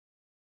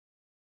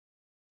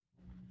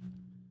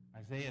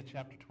Isaiah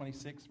chapter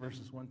 26,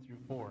 verses 1 through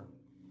 4.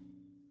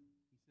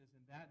 He says,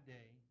 "In that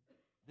day,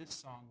 this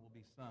song will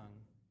be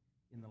sung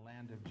in the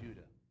land of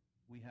Judah.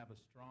 We have a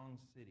strong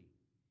city.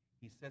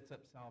 He sets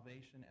up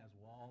salvation as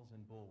walls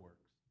and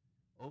bulwarks.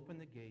 Open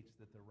the gates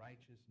that the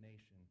righteous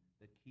nation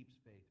that keeps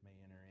faith may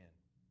enter in.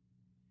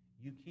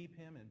 You keep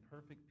him in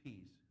perfect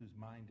peace whose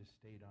mind is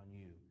stayed on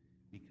you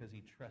because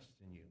he trusts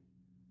in you.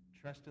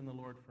 Trust in the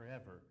Lord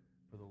forever,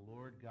 for the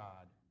Lord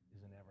God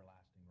is an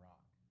everlasting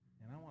rock."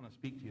 And I want to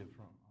speak to you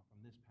from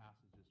this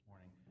passage this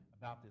morning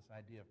about this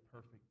idea of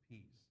perfect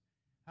peace.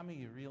 How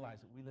many of you realize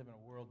that we live in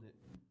a world that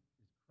is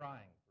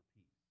crying for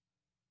peace?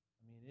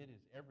 I mean, it is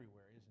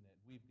everywhere, isn't it?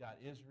 We've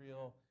got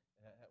Israel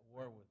at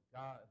war with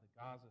God, the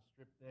Gaza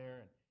Strip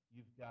there, and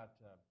you've got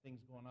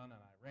things going on in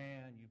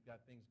Iran. You've got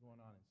things going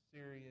on in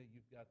Syria.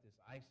 You've got this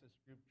ISIS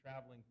group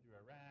traveling through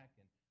Iraq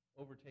and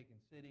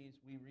overtaking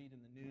cities. We read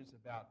in the news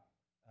about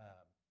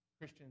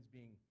Christians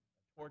being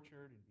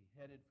tortured and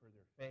beheaded for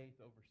their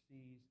faith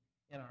overseas.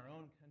 In our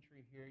own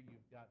country here,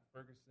 you've got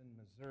Ferguson,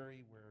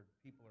 Missouri, where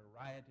people are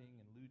rioting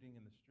and looting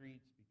in the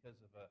streets because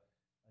of a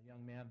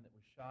young man that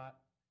was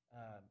shot.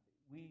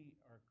 We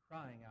are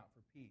crying out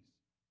for peace.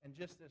 And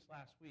just this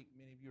last week,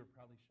 many of you are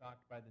probably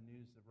shocked by the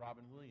news of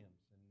Robin Williams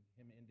and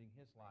him ending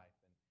his life.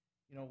 And,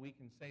 you know, we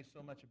can say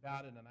so much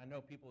about it, and I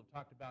know people have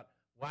talked about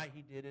why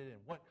he did it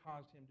and what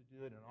caused him to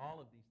do it and all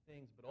of these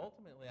things. But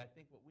ultimately, I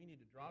think what we need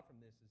to draw from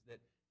this is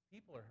that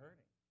people are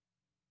hurting,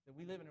 that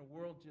we live in a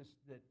world just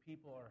that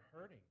people are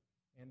hurting,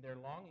 and they're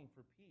longing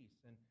for peace.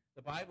 And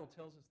the Bible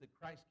tells us that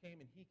Christ came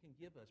and he can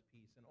give us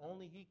peace, and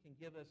only he can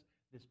give us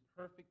this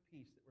perfect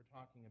peace that we're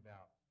talking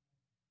about.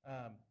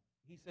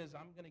 He says,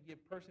 "I'm going to give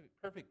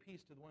perfect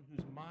peace to the one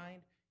whose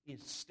mind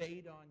is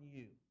stayed on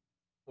you,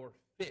 or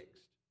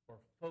fixed, or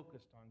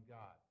focused on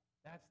God."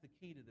 That's the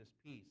key to this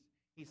peace.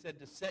 He said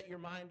to set your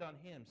mind on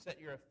him, set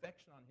your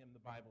affection on him, the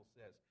Bible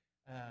says.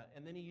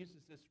 And then he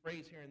uses this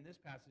phrase here in this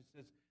passage,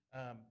 says,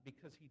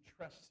 because he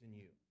trusts in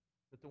you.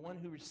 That the one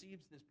who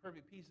receives this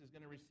perfect peace is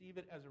going to receive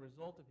it as a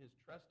result of his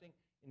trusting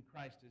in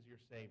Christ as your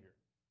Savior.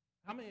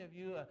 How many of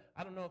you,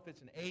 I don't know if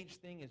it's an age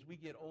thing as we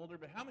get older,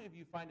 but how many of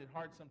you find it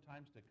hard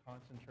sometimes to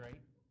concentrate?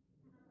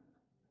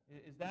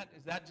 Is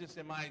that just,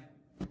 am I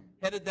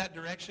headed that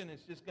direction?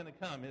 It's just going to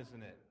come,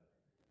 isn't it?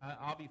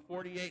 I'll be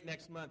 48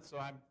 next month, so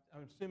I'm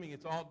assuming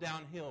it's all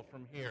downhill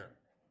from here.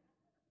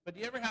 But do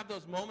you ever have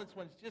those moments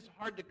when it's just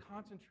hard to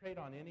concentrate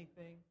on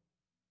anything?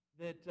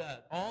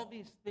 That all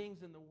these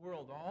things in the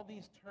world, all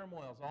these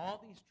turmoils, all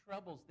these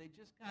troubles, they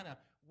just kind of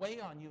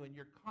weigh on you, and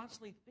you're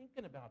constantly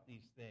thinking about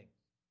these things.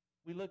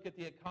 We look at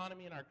the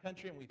economy in our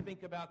country, and we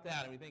think about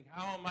that, and we think,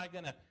 how am I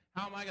going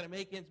to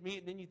make ends meet?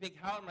 And then you think,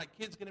 how are my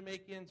kids going to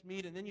make ends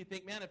meet? And then you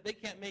think, man, if they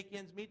can't make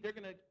ends meet, they're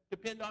going to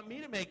depend on me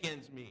to make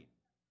ends meet.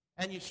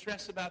 And you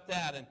stress about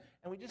that, and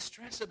we just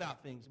stress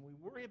about things, and we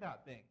worry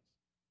about things.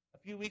 A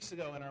few weeks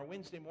ago in our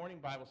Wednesday morning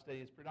Bible study,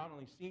 it's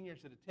predominantly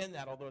seniors that attend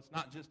that, although it's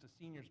not just a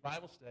seniors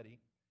Bible study.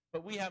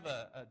 But we have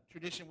a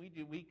tradition we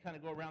do. We kind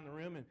of go around the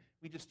room and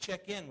we just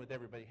check in with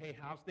everybody. Hey,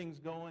 how's things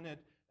going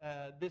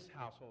at this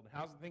household?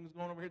 How's things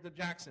going over here at the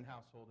Jackson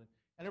household? And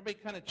everybody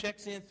kind of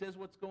checks in, says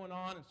what's going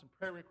on, and some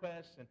prayer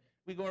requests. And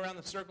we go around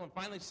the circle, and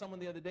finally someone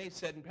the other day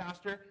said, "And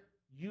Pastor,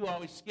 you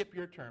always skip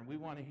your turn. We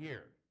want to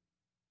hear."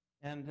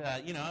 And,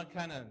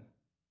 kind of,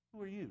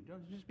 who are you?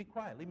 Don't just be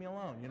quiet. Leave me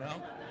alone,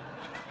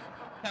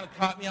 Kind of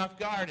caught me off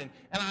guard. And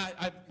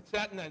I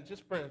sat in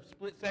just for a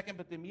split second,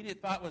 but the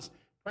immediate thought was,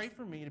 pray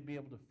for me to be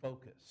able to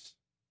focus.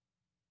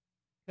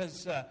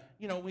 Because,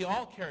 we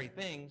all carry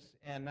things,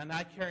 and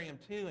I carry them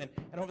too.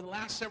 And over the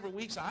last several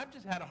weeks, I've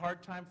just had a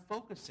hard time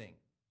focusing.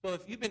 So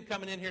if you've been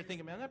coming in here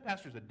thinking, man, that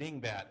pastor's a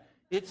dingbat,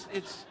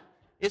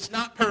 it's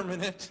not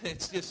permanent.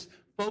 It's just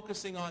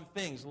focusing on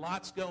things,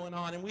 lots going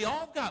on. And we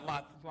all got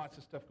lots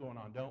of stuff going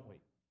on, don't we?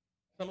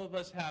 Some of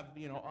us have,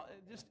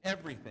 just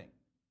everything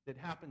that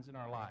happens in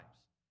our lives.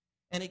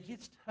 And it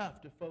gets tough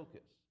to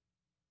focus.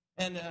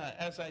 And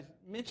as I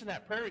mentioned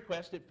that prayer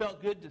request, it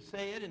felt good to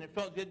say it, and it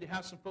felt good to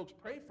have some folks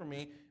pray for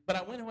me. But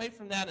I went away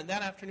from that, and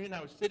that afternoon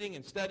I was sitting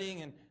and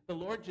studying, and the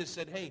Lord just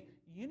said, hey,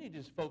 you need to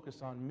just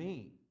focus on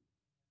me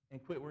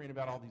and quit worrying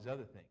about all these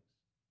other things.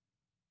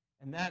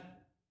 And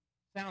that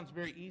sounds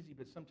very easy,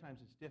 but sometimes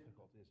it's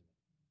difficult, isn't it?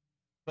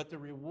 But the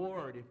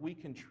reward, if we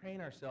can train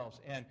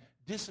ourselves and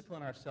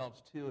discipline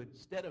ourselves to,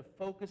 instead of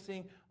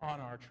focusing on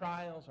our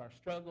trials, our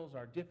struggles,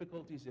 our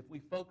difficulties, if we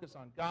focus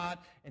on God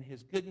and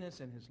his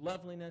goodness and his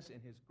loveliness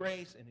and his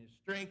grace and his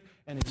strength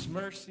and his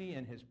mercy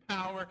and his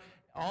power,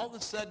 all of a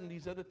sudden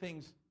these other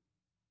things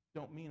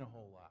don't mean a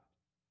whole lot.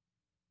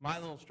 My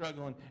little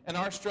struggle, and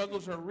our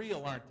struggles are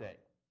real, aren't they?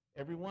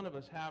 Every one of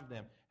us have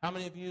them. How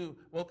many of you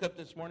woke up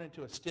this morning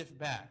to a stiff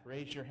back?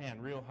 Raise your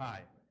hand real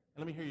high. And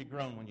let me hear you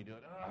groan when you do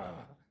it.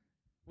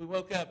 We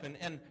woke up,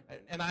 and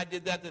I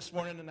did that this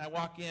morning, and I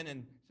walk in,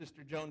 and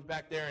Sister Joan's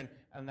back there,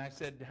 and I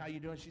said, how you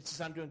doing? She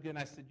says, I'm doing good. And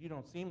I said, you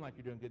don't seem like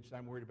you're doing good. She said,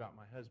 I'm worried about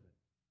my husband.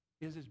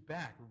 His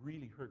back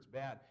really hurts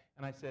bad.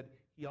 And I said,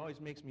 he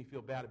always makes me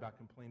feel bad about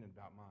complaining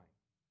about mine.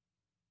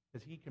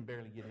 Because he can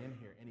barely get in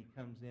here, and he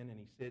comes in, and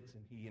he sits,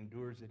 and he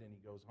endures it, and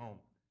he goes home.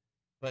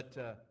 But,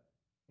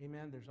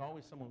 amen, there's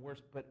always someone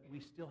worse, but we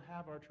still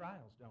have our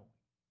trials, don't we?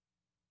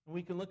 And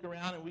we can look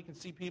around and we can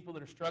see people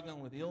that are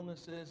struggling with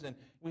illnesses, and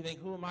we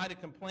think, who am I to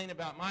complain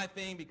about my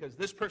thing because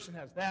this person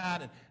has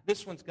that, and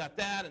this one's got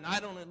that, and I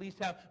don't at least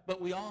have,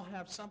 but we all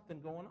have something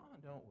going on,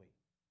 don't we?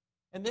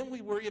 And then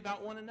we worry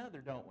about one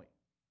another, don't we?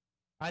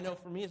 I know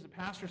for me as a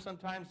pastor,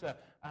 sometimes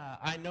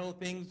I know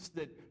things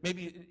that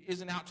maybe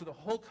isn't out to the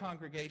whole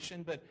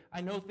congregation, but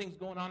I know things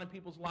going on in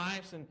people's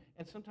lives, and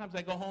sometimes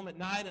I go home at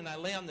night and I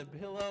lay on the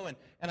pillow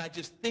and I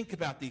just think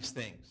about these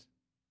things.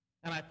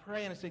 And I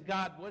pray and I say,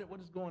 God,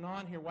 what is going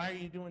on here? Why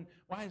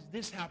is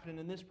this happening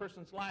in this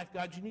person's life?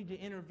 God, you need to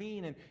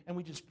intervene. And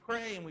we just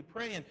pray and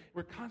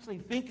we're constantly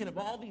thinking of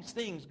all these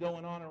things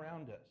going on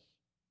around us.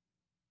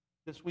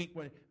 This week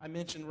when I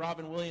mentioned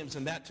Robin Williams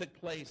and that took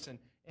place,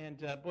 and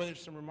boy,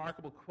 there's some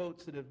remarkable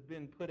quotes that have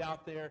been put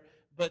out there.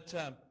 But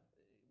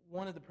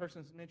one of the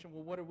persons mentioned,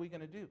 well, what are we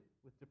going to do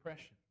with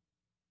depression?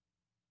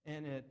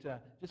 And it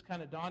just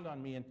kind of dawned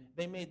on me, and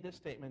they made this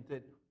statement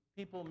that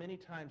people many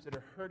times that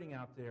are hurting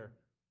out there,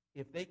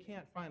 if they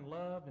can't find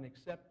love and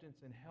acceptance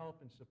and help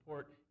and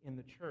support in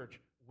the church,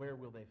 where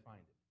will they find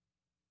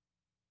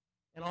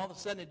it? And all of a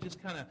sudden, it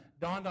just kind of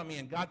dawned on me,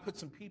 and God put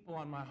some people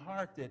on my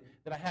heart that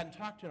I hadn't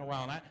talked to in a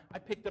while. And I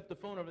picked up the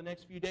phone over the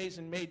next few days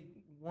and made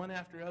one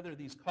after other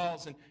these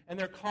calls. And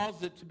they're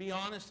calls that, to be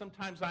honest,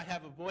 sometimes I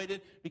have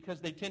avoided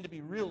because they tend to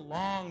be real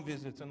long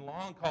visits and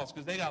long calls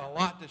because they got a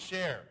lot to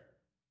share.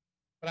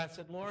 But I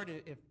said, Lord,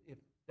 if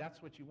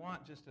that's what you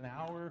want, just an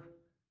hour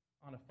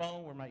on a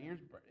phone where my ears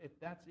burn, if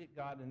that's it,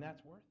 God, then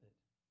that's worth it.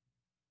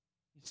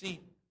 You see,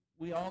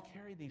 we all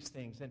carry these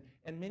things,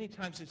 and many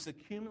times it's the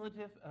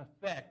cumulative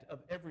effect of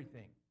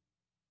everything,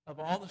 of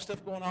all the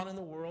stuff going on in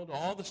the world,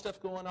 all the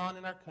stuff going on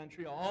in our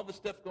country, all the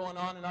stuff going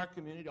on in our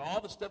community,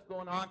 all the stuff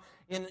going on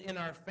in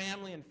our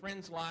family and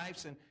friends'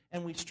 lives,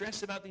 and we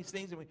stress about these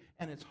things,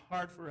 and it's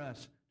hard for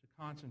us to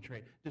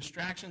concentrate.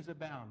 Distractions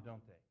abound,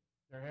 don't they?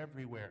 They're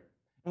everywhere.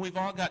 And we've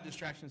all got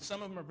distractions.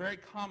 Some of them are very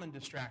common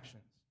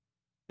distractions.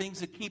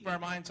 Things that keep our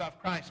minds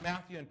off Christ.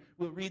 Matthew, and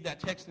we'll read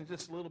that text in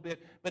just a little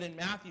bit, but in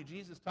Matthew,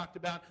 Jesus talked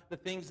about the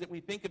things that we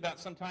think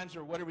about sometimes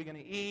are what are we going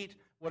to eat,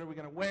 what are we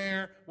going to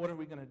wear, what are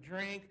we going to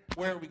drink,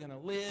 where are we going to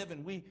live,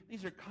 and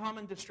these are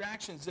common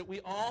distractions that we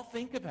all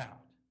think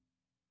about.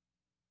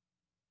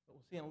 But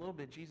we'll see in a little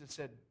bit, Jesus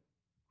said,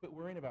 quit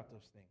worrying about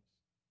those things.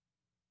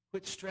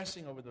 Quit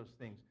stressing over those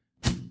things.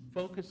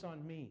 Focus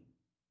on me.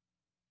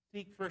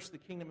 Seek first the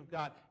kingdom of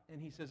God, and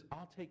he says,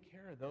 I'll take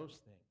care of those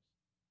things.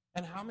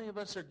 And how many of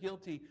us are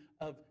guilty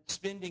of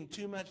spending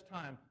too much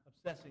time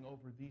obsessing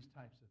over these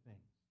types of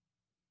things?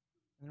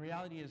 And the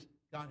reality is,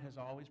 God has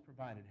always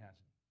provided, hasn't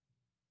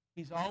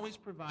he? He's always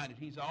provided.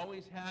 He's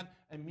always had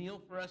a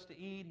meal for us to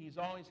eat. He's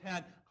always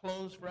had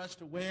clothes for us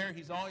to wear.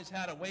 He's always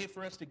had a way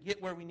for us to get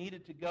where we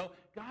needed to go.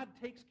 God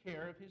takes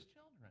care of his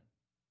children.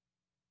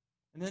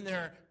 And then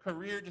there are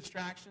career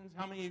distractions.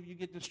 How many of you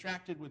get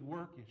distracted with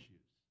work issues?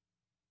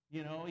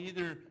 You know,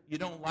 either you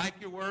don't like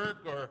your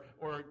work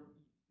or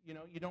you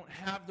know, you don't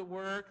have the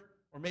work,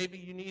 or maybe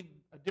you need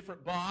a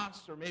different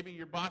boss, or maybe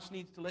your boss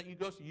needs to let you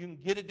go so you can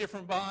get a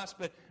different boss.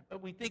 But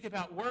we think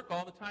about work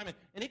all the time,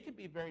 and it can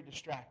be very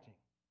distracting.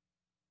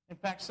 In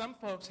fact, some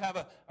folks have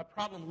a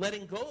problem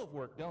letting go of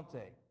work, don't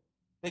they?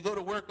 They go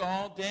to work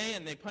all day,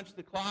 and they punch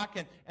the clock,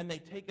 and they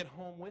take it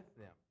home with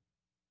them.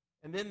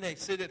 And then they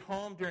sit at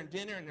home during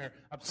dinner, and they're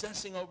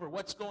obsessing over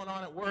what's going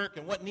on at work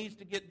and what needs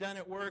to get done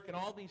at work and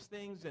all these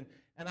things. And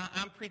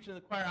I'm preaching to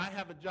the choir. I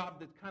have a job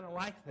that's kind of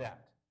like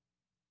that.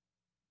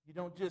 You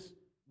don't just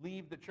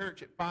leave the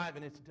church at 5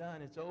 and it's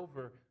done, it's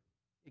over.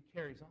 It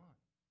carries on.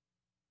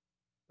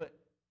 But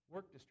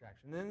work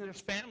distraction. And then there's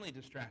family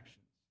distractions.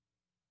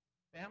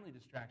 Family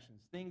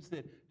distractions, things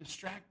that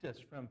distract us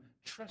from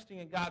trusting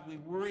in God. We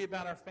worry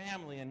about our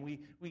family, and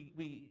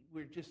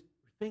we're just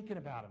thinking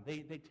about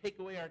them. They take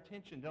away our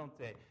attention, don't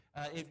they?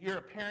 If you're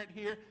a parent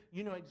here,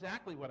 you know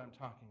exactly what I'm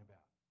talking about.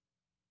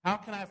 How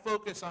can I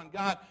focus on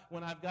God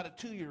when I've got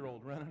a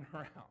 2-year-old running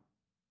around?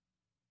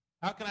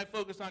 How can I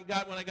focus on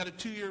God when I got a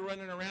 2-year-old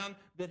running around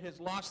that has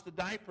lost the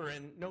diaper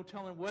and no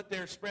telling what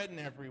they're spreading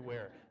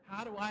everywhere?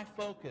 How do I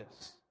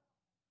focus?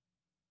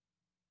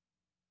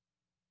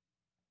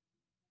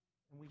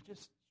 And we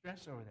just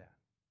stress over that.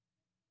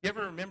 You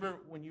ever remember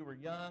when you were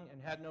young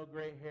and had no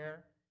gray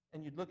hair,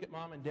 and you'd look at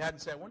mom and dad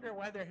and say, I wonder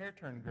why their hair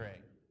turned gray?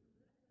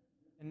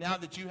 And now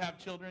that you have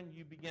children,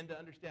 you begin to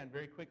understand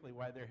very quickly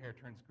why their hair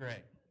turns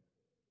gray.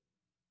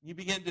 You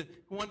begin to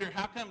wonder,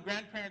 how come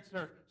grandparents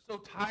are so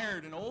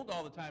tired and old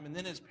all the time? And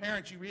then as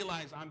parents, you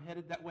realize, I'm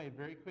headed that way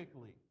very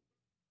quickly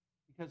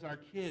because our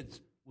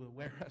kids will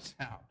wear us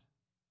out.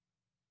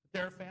 But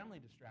there are family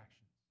distractions,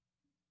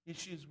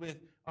 issues with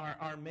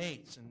our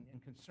mates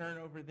and concern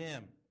over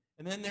them.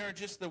 And then there are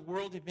just the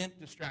world event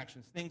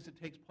distractions, things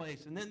that take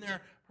place. And then there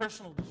are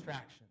personal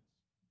distractions.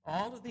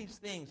 All of these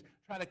things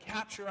try to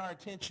capture our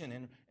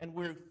attention, and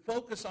we're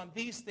focused on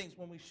these things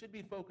when we should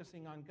be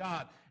focusing on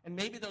God. And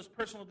maybe those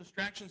personal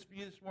distractions for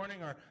you this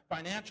morning are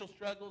financial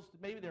struggles,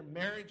 maybe they're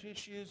marriage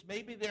issues,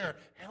 maybe they're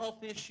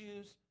health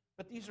issues,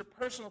 But these are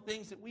personal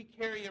things that we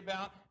carry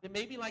about, that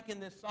maybe like in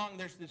this song,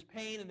 there's this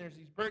pain and there's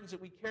these burdens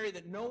that we carry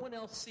that no one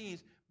else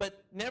sees,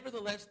 but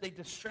nevertheless they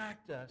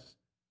distract us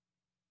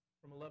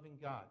from a loving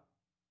God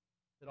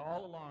that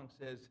all along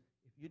says,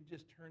 if you'd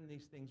just turn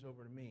these things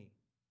over to me,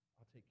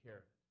 I'll take care of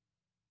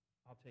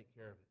it. I'll take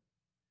care of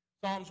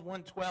it. Psalms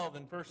 112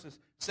 and verses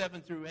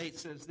 7 through 8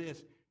 says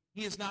this,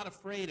 he is not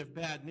afraid of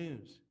bad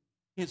news.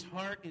 His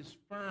heart is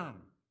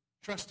firm,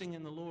 trusting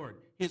in the Lord.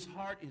 His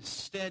heart is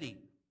steady.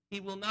 He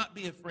will not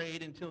be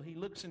afraid until he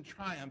looks in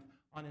triumph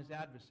on his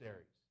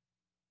adversaries.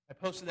 I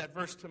posted that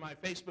verse to my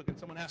Facebook, and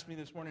someone asked me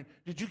this morning,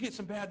 did you get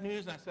some bad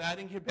news? And I said, I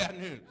didn't get bad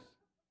news.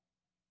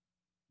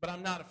 But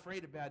I'm not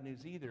afraid of bad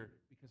news either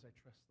because I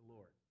trust the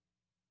Lord.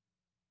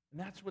 And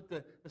that's what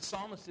the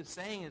psalmist is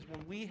saying, is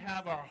when we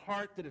have our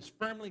heart that is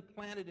firmly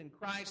planted in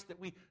Christ, that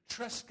we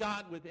trust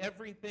God with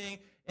everything,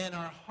 and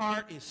our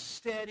heart is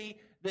steady,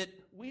 that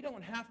we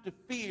don't have to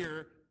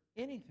fear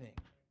anything.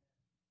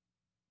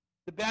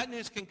 The bad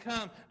news can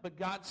come, but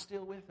God's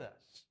still with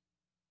us.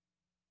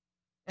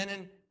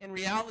 And in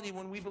reality,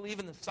 when we believe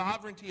in the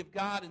sovereignty of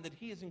God and that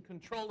he is in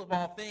control of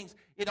all things,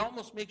 it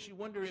almost makes you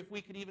wonder if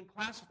we could even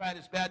classify it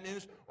as bad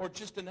news or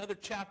just another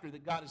chapter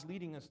that God is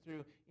leading us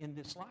through in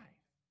this life.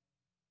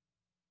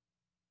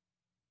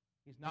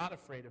 He's not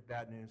afraid of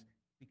bad news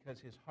because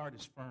his heart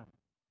is firm.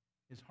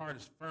 His heart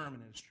is firm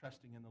and is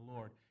trusting in the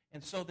Lord.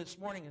 And so this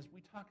morning, as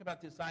we talk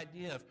about this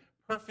idea of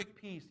perfect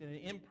peace in an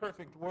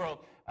imperfect world,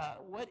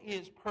 what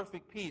is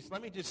perfect peace?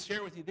 Let me just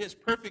share with you this.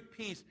 Perfect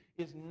peace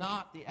is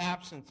not the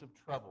absence of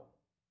trouble.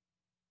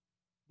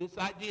 This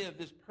idea of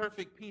this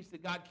perfect peace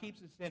that God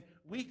keeps us in,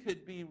 we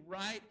could be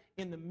right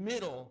in the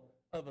middle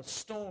of a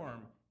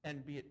storm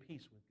and be at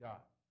peace with God.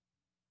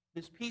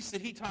 This peace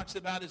that he talks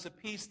about is a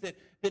peace that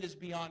is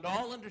beyond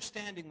all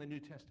understanding, the New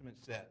Testament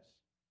says.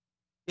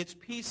 It's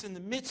peace in the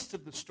midst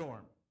of the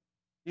storm.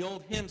 The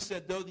old hymn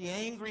said, though the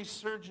angry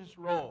surges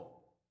roll.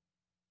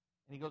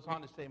 And he goes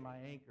on to say, my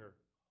anchor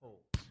holds.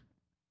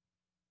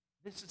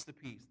 This is the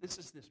peace. This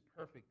is this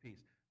perfect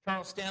peace.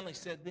 Charles Stanley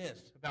said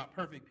this about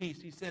perfect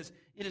peace. He says,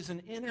 it is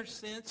an inner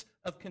sense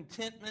of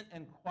contentment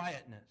and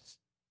quietness,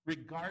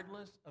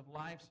 regardless of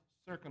life's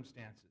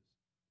circumstances.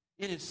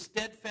 It is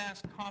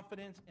steadfast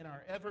confidence in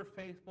our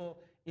ever-faithful,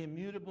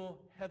 immutable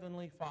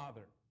Heavenly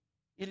Father.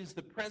 It is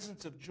the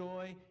presence of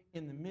joy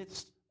in the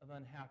midst of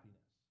unhappiness.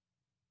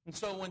 And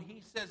so when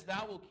he says,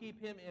 thou will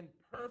keep him in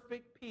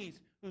perfect peace,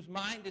 whose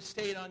mind is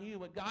stayed on you,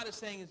 what God is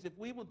saying is if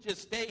we will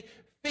just stay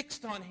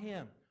fixed on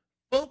him,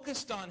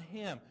 focused on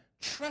him,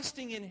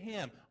 trusting in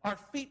him, our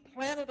feet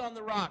planted on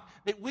the rock,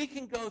 that we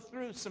can go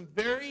through some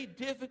very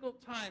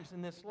difficult times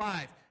in this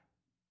life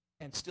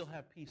and still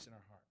have peace in our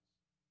hearts.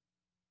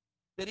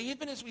 That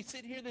even as we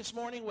sit here this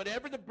morning,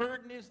 whatever the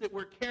burden is that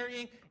we're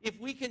carrying, if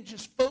we can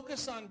just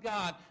focus on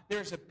God,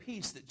 there's a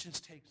peace that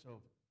just takes over.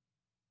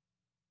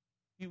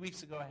 A few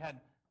weeks ago, I had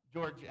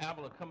George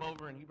Avila come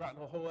over, and he brought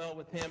the whole L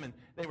with him, and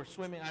they were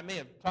swimming. I may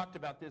have talked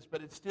about this,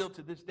 but it's still,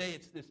 to this day,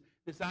 it's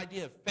this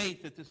idea of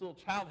faith that this little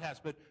child has.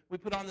 But we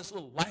put on this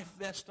little life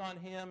vest on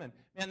him, and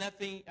man, that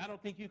thing, I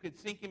don't think you could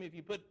sink him if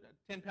you put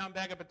a 10-pound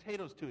bag of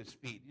potatoes to his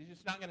feet. You're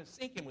just not going to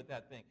sink him with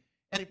that thing.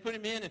 And he put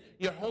him in, and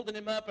you're holding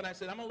him up, and I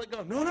said, I'm going to let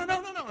go. No, I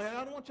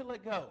don't want you to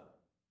let go.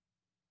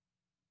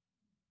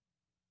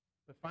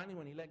 But finally,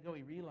 when he let go,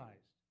 he realized,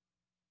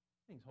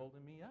 this thing's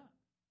holding me up.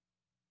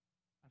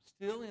 I'm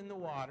still in the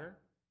water.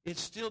 It's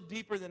still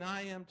deeper than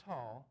I am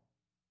tall.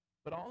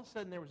 But all of a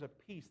sudden, there was a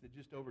peace that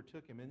just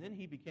overtook him, and then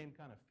he became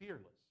kind of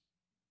fearless.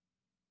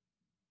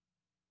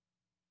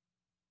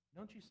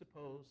 Don't you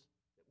suppose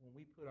that when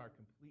we put our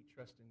complete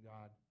trust in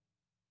God,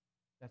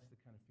 that's the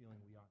kind of feeling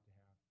we ought to have?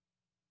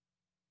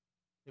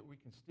 That we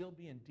can still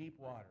be in deep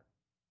water.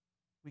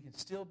 We can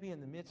still be in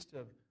the midst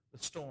of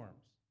the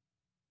storms.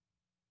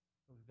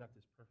 But we've got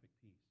this perfect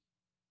peace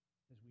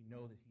because we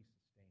know that he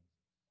sustains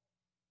us.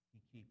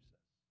 He keeps us.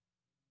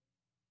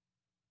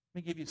 Let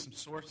me give you some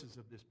sources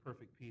of this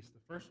perfect peace. The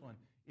first one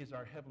is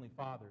our Heavenly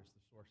Father is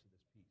the source of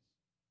this peace.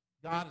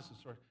 God is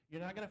the source.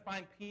 You're not going to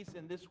find peace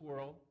in this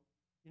world.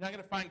 You're not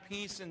going to find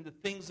peace in the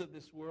things of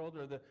this world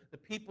or the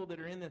people that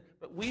are in it.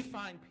 But we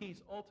find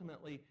peace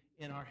ultimately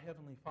in our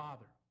Heavenly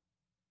Father.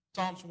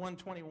 Psalms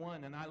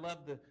 121, and I love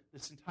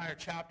this entire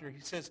chapter.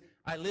 He says,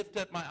 I lift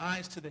up my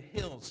eyes to the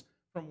hills.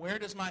 From where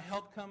does my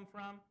help come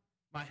from?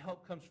 My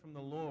help comes from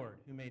the Lord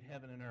who made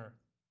heaven and earth.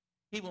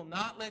 He will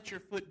not let your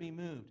foot be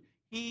moved.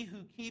 He who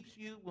keeps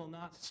you will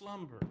not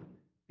slumber.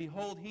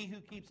 Behold, he who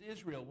keeps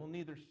Israel will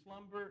neither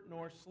slumber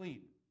nor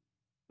sleep.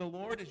 The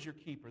Lord is your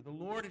keeper. The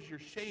Lord is your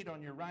shade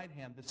on your right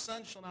hand. The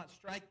sun shall not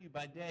strike you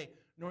by day,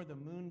 nor the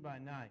moon by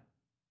night.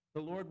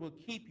 The Lord will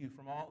keep you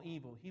from all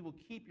evil. He will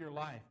keep your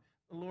life.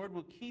 The Lord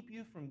will keep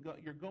you from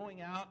your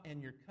going out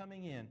and your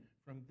coming in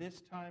from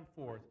this time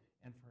forth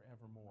and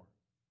forevermore.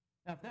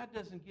 Now, if that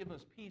doesn't give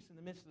us peace in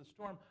the midst of the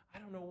storm, I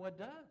don't know what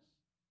does.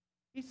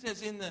 He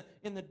says in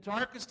the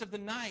darkest of the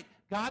night,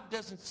 God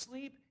doesn't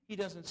sleep. He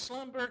doesn't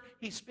slumber.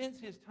 He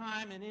spends his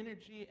time and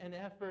energy and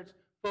efforts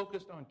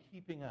focused on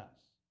keeping us.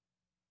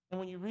 And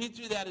when you read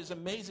through that, it's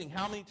amazing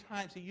how many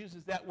times he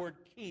uses that word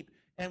keep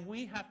And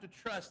we have to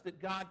trust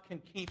that God can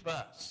keep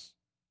us,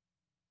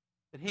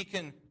 that he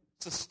can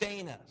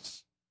sustain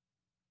us.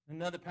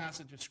 Another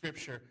passage of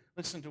Scripture,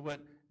 listen to what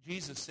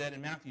Jesus said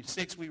in Matthew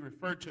 6 we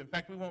referred to. In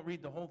fact, we won't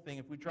read the whole thing.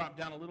 If we drop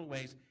down a little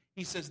ways,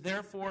 he says,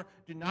 therefore,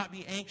 do not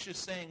be anxious,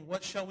 saying,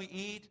 what shall we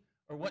eat,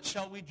 or what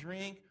shall we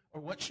drink,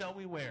 or what shall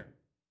we wear?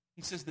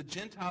 He says, the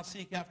Gentiles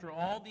seek after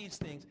all these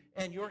things,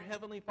 and your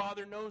heavenly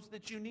Father knows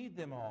that you need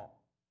them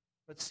all.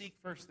 But seek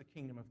first the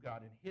kingdom of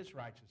God and his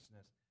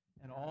righteousness,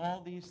 and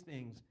all these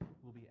things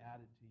will be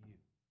added to you.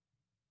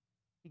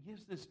 He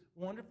gives this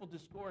wonderful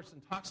discourse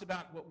and talks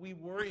about what we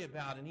worry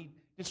about, and he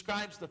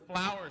describes the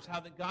flowers, how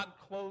that God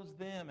clothes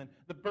them, and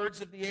the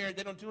birds of the air,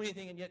 they don't do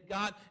anything, and yet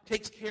God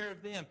takes care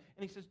of them.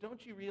 And he says,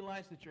 don't you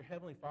realize that your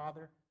heavenly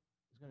Father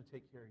is going to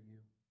take care of you?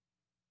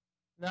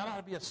 And that ought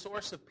to be a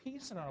source of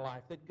peace in our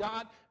life, that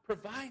God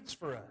provides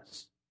for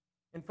us.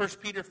 In 1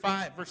 Peter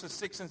 5, verses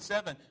 6 and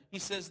 7, he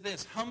says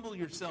this, humble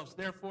yourselves,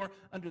 therefore,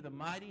 under the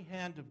mighty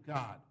hand of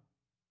God,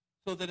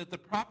 so that at the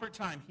proper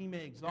time he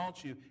may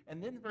exalt you.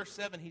 And then verse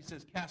 7, he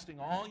says, casting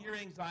all your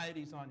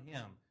anxieties on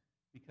him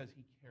because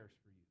he cares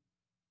for you.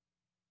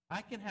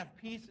 I can have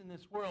peace in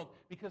this world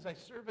because I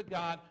serve a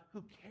God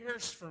who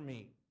cares for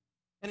me.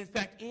 And in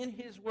fact, in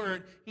his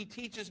word, he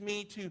teaches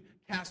me to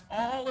cast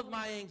all of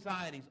my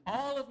anxieties,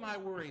 all of my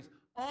worries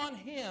on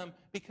him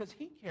because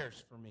he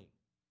cares for me.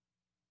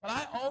 But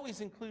I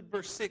always include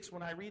verse 6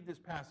 when I read this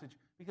passage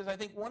because I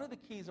think one of the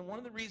keys and one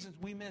of the reasons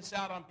we miss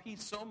out on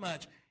peace so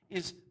much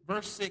is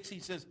verse 6. He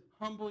says,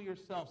 humble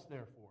yourselves,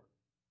 therefore,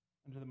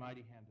 under the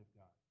mighty hand of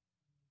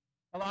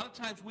God. A lot of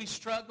times we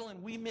struggle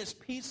and we miss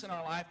peace in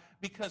our life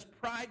because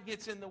pride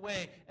gets in the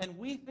way, and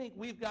we think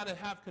we've got to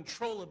have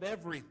control of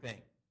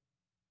everything.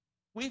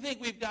 We think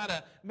we've got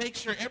to make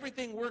sure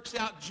everything works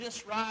out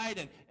just right,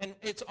 and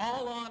it's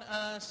all on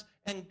us,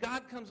 and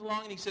God comes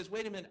along and he says,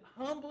 wait a minute,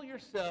 humble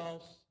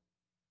yourselves.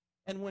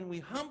 And when we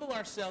humble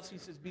ourselves, he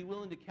says, be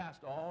willing to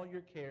cast all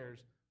your cares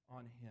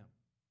on him.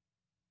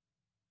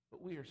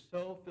 But we are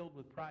so filled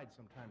with pride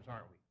sometimes,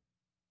 aren't we?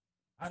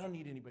 I don't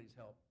need anybody's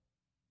help.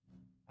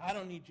 I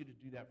don't need you to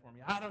do that for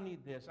me. I don't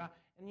need this.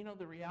 And you know,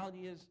 the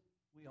reality is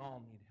we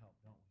all need help,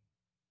 don't we?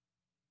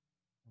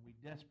 And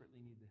we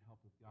desperately need the help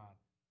of God,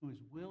 who is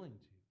willing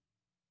to.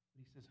 But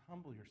he says,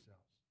 humble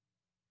yourselves.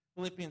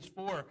 Philippians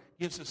 4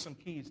 gives us some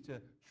keys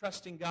to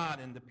trusting God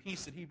and the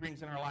peace that he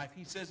brings in our life.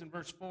 He says in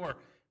verse 4,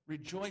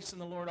 rejoice in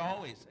the Lord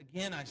always.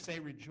 Again, I say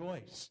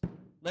rejoice.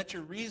 Let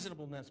your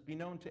reasonableness be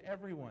known to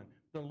everyone.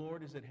 The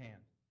Lord is at hand.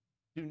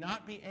 Do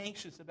not be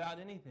anxious about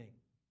anything.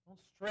 Don't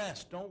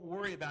stress. Don't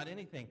worry about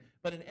anything.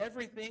 But in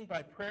everything,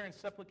 by prayer and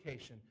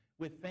supplication,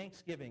 with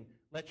thanksgiving,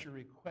 let your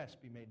requests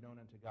be made known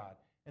unto God.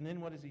 And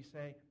then what does he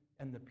say?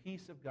 And the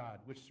peace of God,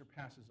 which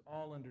surpasses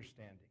all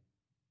understanding,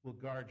 will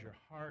guard your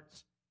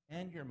hearts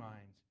and your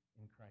minds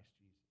in Christ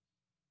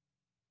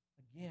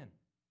Jesus. Again,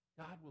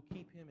 God will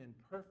keep him in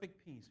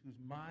perfect peace, whose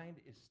mind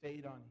is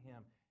stayed on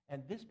him.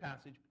 And this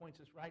passage points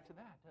us right to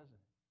that, doesn't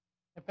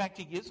it? In fact,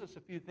 he gives us a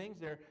few things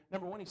there.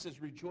 Number one, he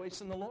says, rejoice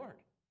in the Lord.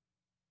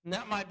 And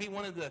that might be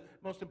one of the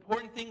most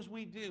important things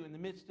we do in the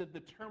midst of the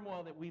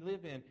turmoil that we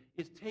live in,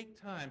 is take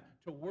time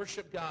to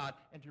worship God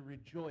and to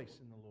rejoice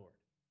in the Lord.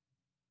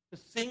 To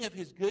sing of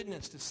his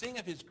goodness, to sing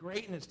of his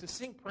greatness, to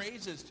sing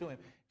praises to him.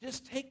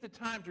 Just take the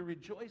time to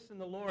rejoice in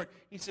the Lord.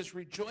 He says,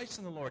 rejoice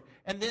in the Lord.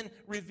 And then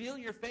reveal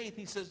your faith.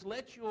 He says,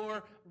 let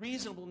your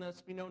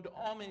reasonableness be known to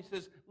all men. He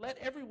says, let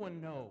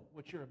everyone know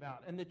what you're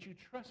about and that you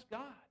trust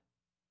God.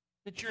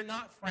 That you're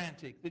not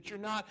frantic, that you're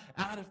not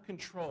out of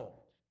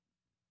control.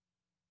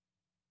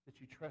 That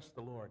you trust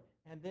the Lord.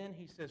 And then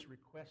he says,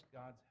 request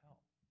God's help.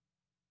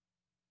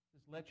 He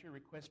says, let your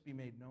requests be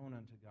made known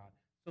unto God.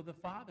 So the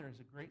Father is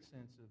a great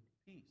sense of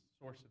peace,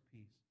 source of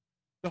peace.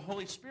 The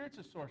Holy Spirit's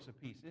a source of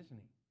peace, isn't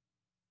he?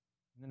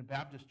 And in a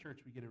Baptist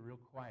church, we get it real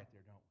quiet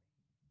there, don't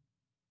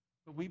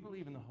we? But we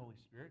believe in the Holy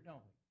Spirit, don't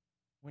we?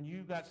 When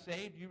you got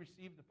saved, you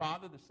received the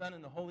Father, the Son,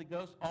 and the Holy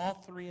Ghost, all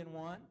three in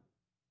one.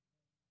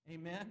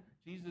 Amen.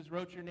 Jesus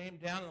wrote your name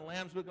down in the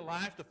Lamb's Book of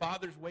Life. The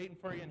Father's waiting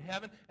for you in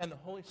heaven, and the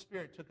Holy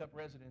Spirit took up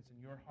residence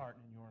in your heart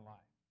and in your life.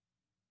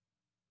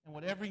 And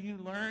whatever you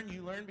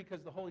learn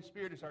because the Holy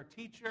Spirit is our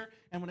teacher.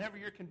 And whenever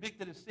you're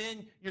convicted of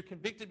sin, you're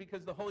convicted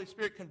because the Holy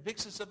Spirit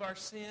convicts us of our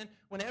sin.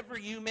 Whenever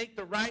you make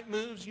the right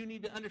moves, you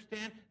need to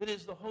understand that it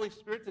is the Holy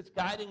Spirit that's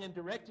guiding and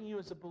directing you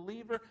as a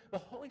believer. The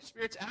Holy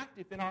Spirit's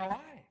active in our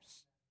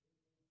lives.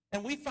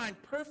 And we find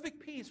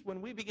perfect peace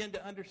when we begin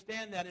to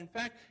understand that. In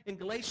fact, in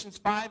Galatians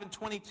 5 and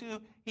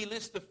 22, he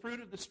lists the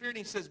fruit of the Spirit.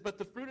 He says, but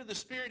the fruit of the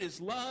Spirit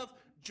is love,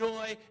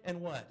 joy,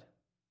 and what?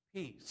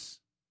 Peace.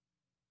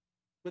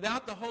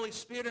 Without the Holy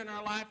Spirit in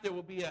our life, there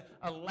will be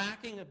a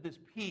lacking of this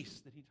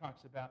peace that he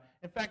talks about.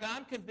 In fact,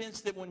 I'm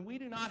convinced that when we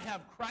do not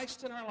have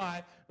Christ in our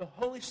life, the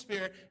Holy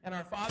Spirit, and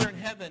our Father in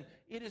heaven,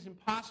 it is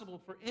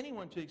impossible for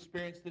anyone to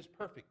experience this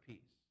perfect peace.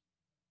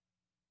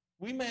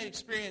 We may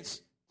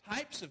experience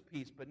types of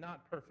peace, but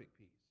not perfect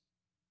peace.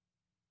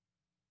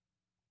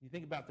 You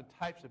think about the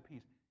types of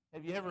peace.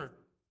 Have you ever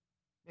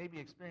maybe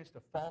experienced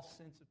a false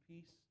sense of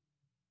peace?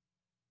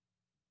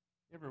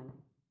 You ever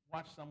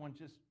watch someone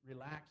just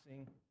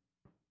relaxing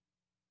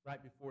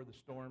right before the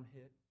storm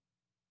hit.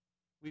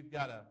 We've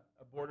got a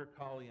border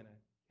collie and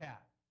a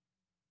cat.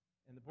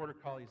 And the border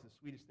collie is the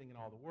sweetest thing in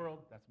all the world.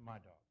 That's my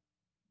dog.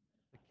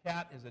 The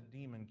cat is a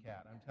demon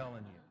cat, I'm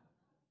telling you.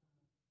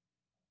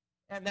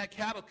 And that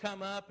cat will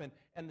come up,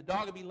 and the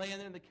dog will be laying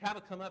there, and the cat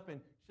will come up, and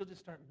she'll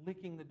just start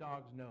licking the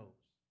dog's nose,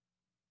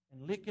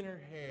 and licking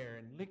her hair,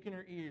 and licking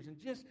her ears, and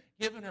just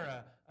giving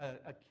her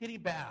a kitty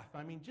bath.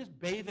 I mean, just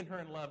bathing her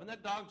in love. And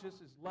that dog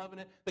just is loving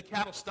it. The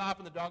cat will stop,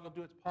 and the dog will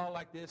do its paw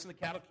like this, and the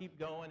cat will keep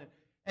going.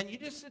 And you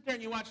just sit there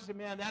and you watch and say,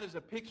 man, that is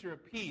a picture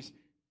of peace,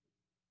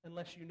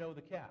 unless you know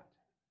the cat.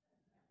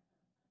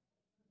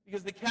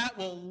 Because the cat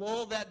will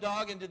lull that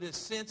dog into this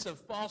sense of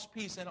false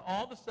peace, and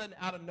all of a sudden,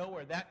 out of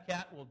nowhere, that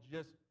cat will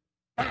just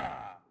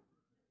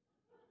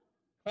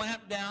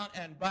clamp down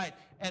and bite.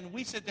 And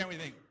we sit there and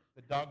we think,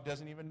 the dog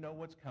doesn't even know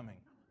what's coming.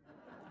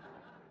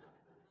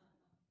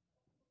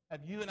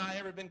 Have you and I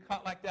ever been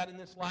caught like that in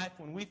this life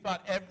when we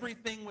thought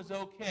everything was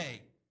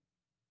okay?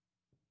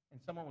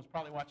 And someone was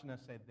probably watching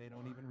us say, they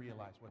don't even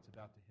realize what's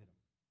about to hit them.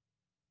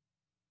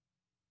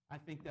 I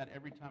think that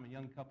every time a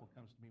young couple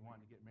comes to me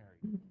wanting to get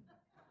married.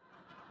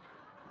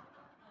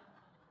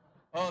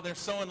 Oh, they're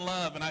so in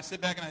love. And I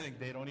sit back and I think,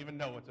 they don't even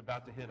know what's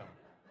about to hit them.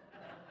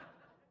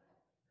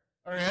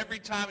 Or every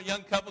time a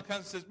young couple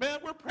comes and says, man,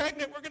 we're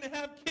pregnant, we're going to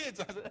have kids.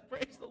 I said,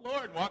 praise the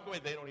Lord, and walk away.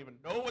 They don't even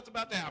know what's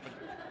about to happen.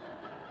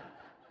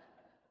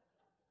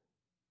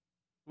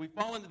 We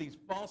fall into these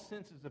false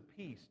senses of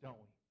peace, don't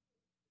we?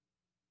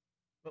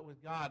 But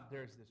with God,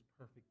 there's this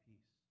perfect peace.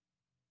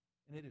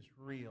 And it is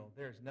real.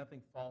 There's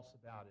nothing false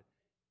about it.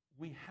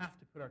 We have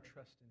to put our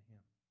trust in Him.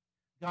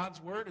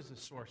 God's Word is a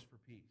source for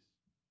peace.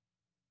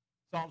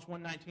 Psalms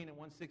 119 and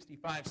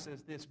 165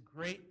 says this,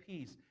 great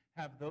peace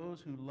have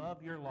those who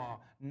love your law.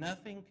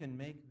 Nothing can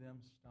make them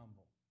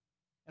stumble.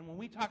 And when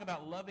we talk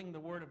about loving the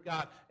Word of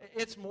God,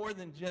 it's more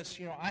than just,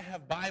 I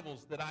have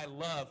Bibles that I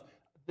love,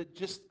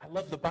 I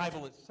love the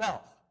Bible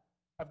itself.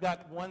 I've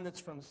got one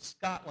that's from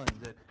Scotland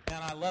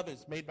and I love it.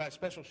 It's made by a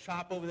special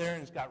shop over there,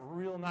 and it's got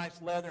real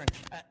nice leather. And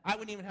I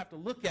wouldn't even have to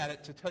look at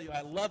it to tell you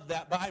I love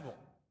that Bible.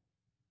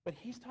 But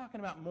he's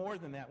talking about more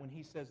than that when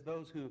he says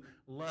those who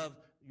love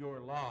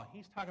your law.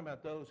 He's talking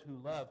about those who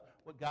love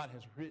what God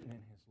has written in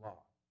His law.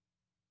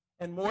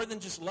 And more than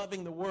just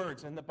loving the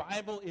words. And the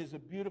Bible is a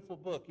beautiful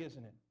book,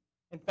 isn't it?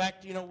 In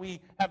fact, we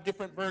have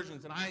different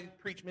versions. And I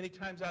preach many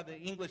times out of the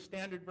English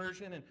Standard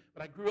Version,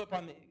 but I grew up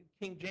on the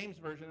King James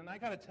Version. And I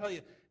got to tell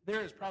you,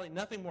 there is probably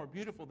nothing more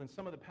beautiful than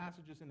some of the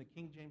passages in the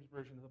King James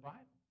Version of the Bible.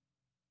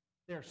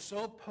 They're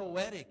so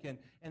poetic,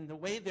 and the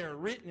way they're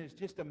written is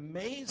just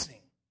amazing.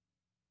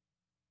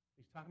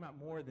 He's talking about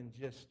more than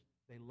just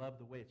they love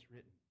the way it's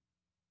written.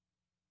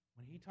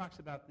 When he talks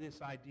about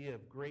this idea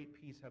of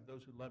great peace have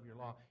those who love your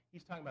law,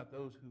 he's talking about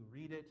those who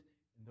read it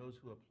and those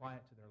who apply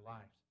it to their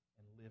lives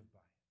and live by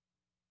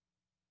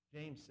it.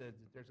 James said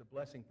that there's a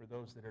blessing for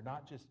those that are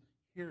not just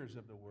hearers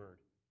of the word,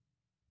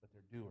 but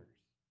they're doers.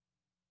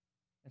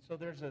 And so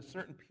there's a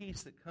certain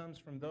peace that comes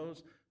from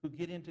those who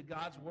get into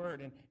God's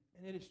word, and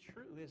it is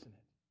true, isn't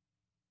it?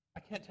 I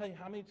can't tell you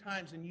how many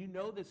times, and you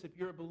know this if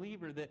you're a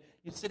believer, that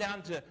you sit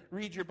down to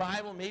read your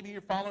Bible. Maybe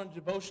you're following a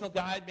devotional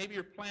guide. Maybe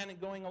you're planning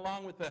going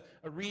along with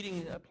a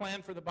reading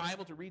plan for the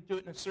Bible to read through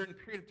it in a certain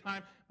period of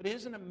time. But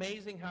isn't it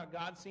amazing how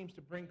God seems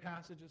to bring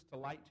passages to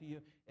light to you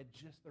at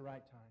just the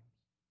right time?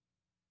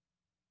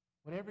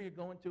 Whatever you're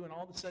going through, and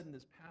all of a sudden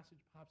this passage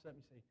pops up and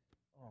you say,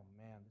 oh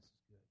man, this is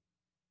good.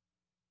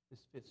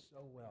 This fits so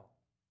well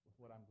with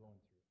what I'm going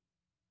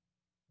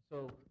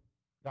through. So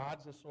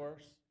God's a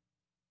source.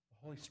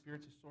 The Holy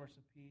Spirit's a source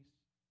of peace.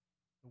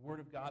 The Word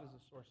of God is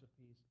a source of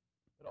peace.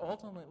 But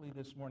ultimately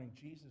this morning,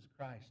 Jesus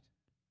Christ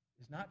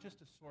is not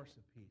just a source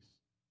of peace.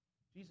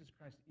 Jesus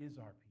Christ is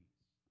our peace.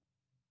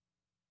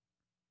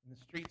 In the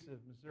streets of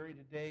Missouri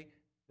today,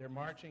 they're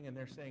marching and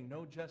they're saying,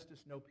 no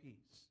justice, no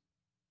peace.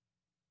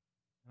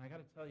 And I got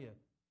to tell you,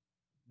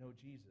 no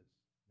Jesus,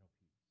 no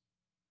peace.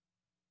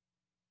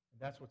 And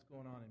that's what's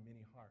going on in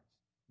many hearts.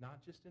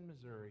 Not just in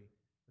Missouri,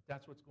 but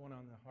that's what's going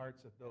on in the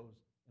hearts of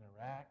those in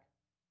Iraq.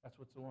 That's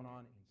what's going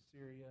on in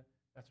Syria.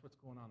 That's what's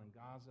going on in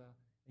Gaza.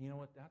 And you know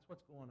what? That's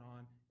what's going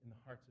on in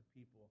the hearts of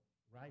people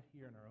right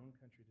here in our own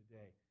country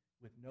today.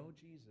 With no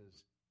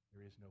Jesus,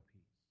 there is no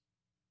peace.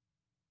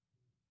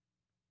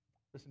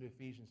 Listen to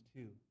Ephesians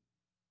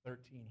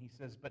 2:13. He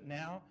says, but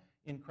now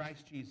in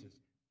Christ Jesus,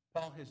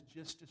 Paul has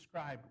just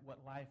described what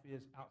life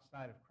is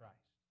outside of Christ.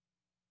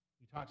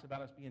 He talks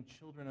about us being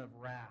children of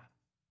wrath.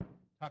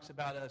 Talks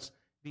about us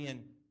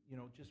being,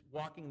 just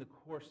walking the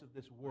course of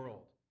this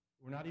world.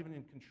 We're not even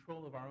in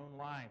control of our own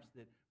lives,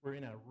 that we're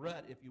in a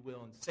rut, if you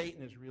will, and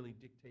Satan is really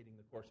dictating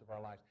the course of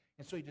our lives.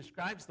 And so he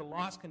describes the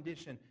lost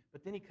condition,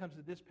 but then he comes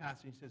to this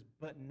passage and he says,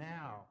 but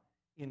now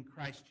in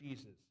Christ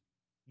Jesus,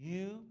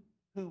 you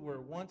who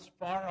were once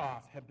far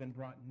off have been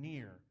brought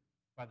near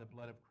by the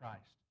blood of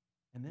Christ.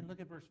 And then look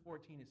at verse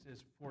 14. It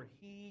says, for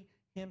he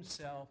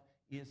himself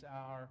is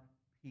our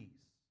peace,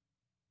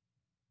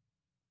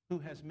 who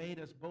has made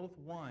us both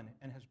one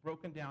and has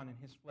broken down in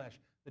his flesh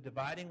the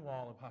dividing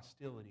wall of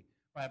hostility,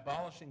 by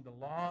abolishing the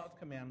law of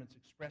commandments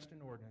expressed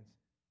in ordinance,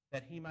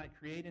 that he might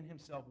create in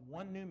himself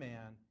one new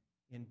man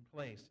in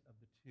place of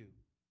the two,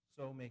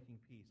 so making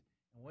peace.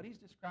 And what he's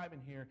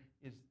describing here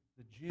is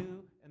the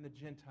Jew and the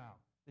Gentile.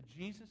 That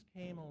Jesus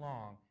came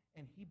along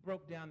and he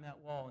broke down that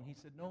wall and he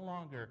said, no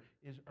longer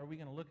are we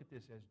going to look at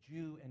this as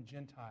Jew and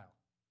Gentile.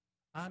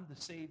 I'm the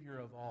Savior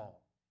of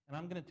all. And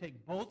I'm going to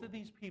take both of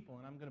these people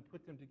and I'm going to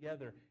put them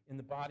together in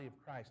the body of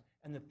Christ.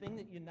 And the thing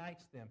that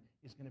unites them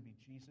is going to be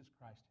Jesus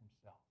Christ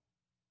himself.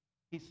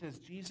 He says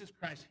Jesus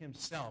Christ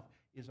himself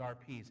is our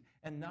peace.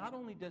 And not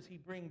only does he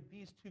bring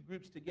these two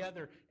groups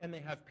together and they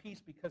have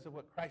peace because of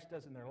what Christ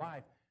does in their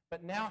life,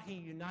 but now he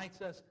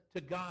unites us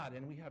to God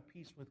and we have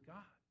peace with God.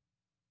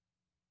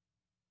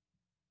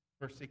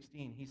 Verse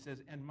 16, he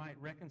says, and might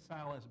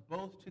reconcile us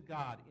both to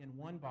God in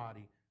one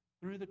body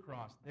through the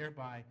cross,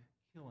 thereby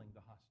killing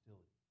the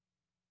hostility.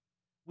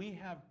 We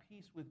have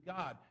peace with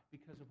God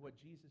because of what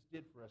Jesus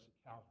did for us at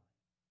Calvary.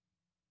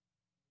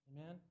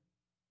 Amen?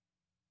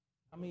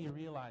 How many of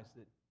you realize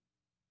that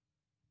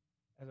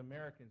as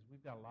Americans,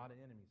 we've got a lot of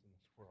enemies in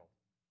this world?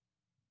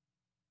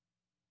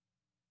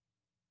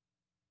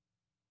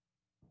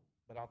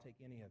 But I'll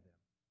take any of them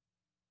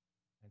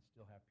and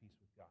still have peace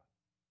with God.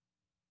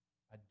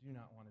 I do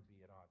not want to be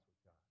at odds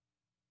with God.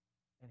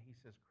 And he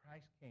says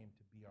Christ came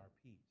to be our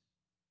peace,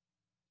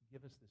 to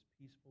give us this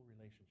peaceful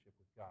relationship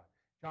with God.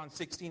 John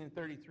 16 and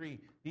 33,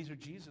 these are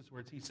Jesus'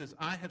 words. He says,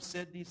 I have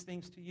said these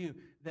things to you,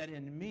 that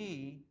in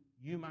me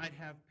you might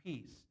have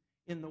peace.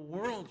 In the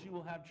world you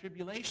will have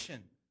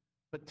tribulation,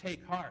 but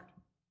take heart.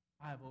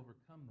 I have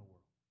overcome the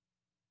world.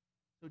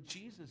 So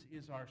Jesus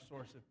is our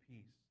source of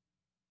peace.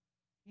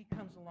 He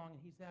comes along and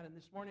he's that. And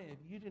this morning, if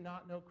you do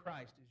not know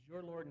Christ as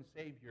your Lord and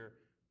Savior,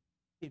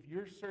 if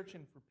you're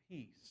searching for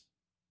peace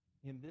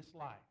in this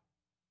life,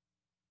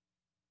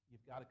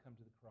 you've got to come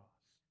to the cross.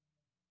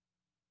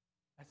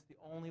 That's the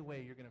only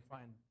way you're going to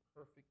find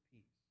perfect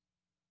peace.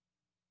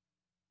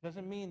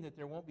 Doesn't mean that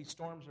there won't be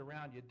storms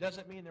around you. It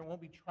doesn't mean there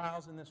won't be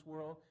trials in this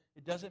world.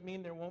 It doesn't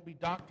mean there won't be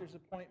doctor's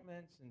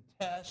appointments and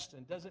tests,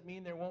 and doesn't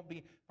mean there won't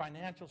be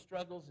financial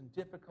struggles and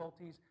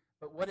difficulties.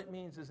 But what it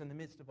means is in the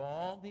midst of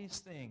all these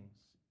things,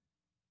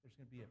 there's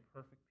going to be a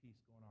perfect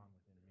peace going on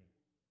within me.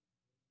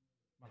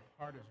 My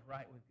heart is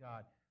right with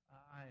God.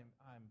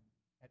 I'm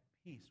at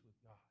peace with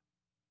God.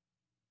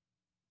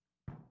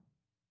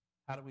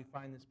 How do we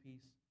find this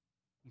peace?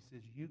 He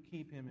says, you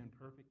keep him in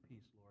perfect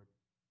peace, Lord,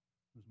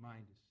 whose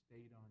mind is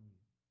stayed on you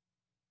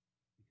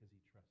because he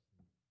trusts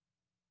in you.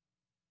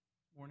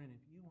 This morning,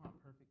 if you want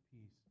perfect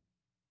peace,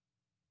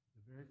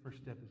 the very first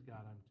step is,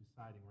 God, I'm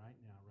deciding right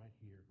now, right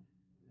here,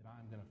 that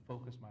I'm going to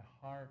focus my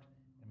heart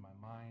and my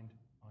mind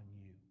on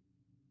you.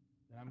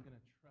 That I'm going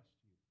to trust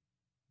you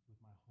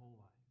with my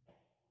whole life.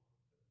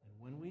 And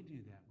when we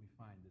do that, we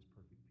find this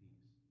perfect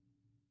peace.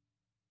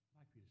 I'd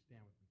like for you to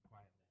stand with me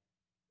quietly.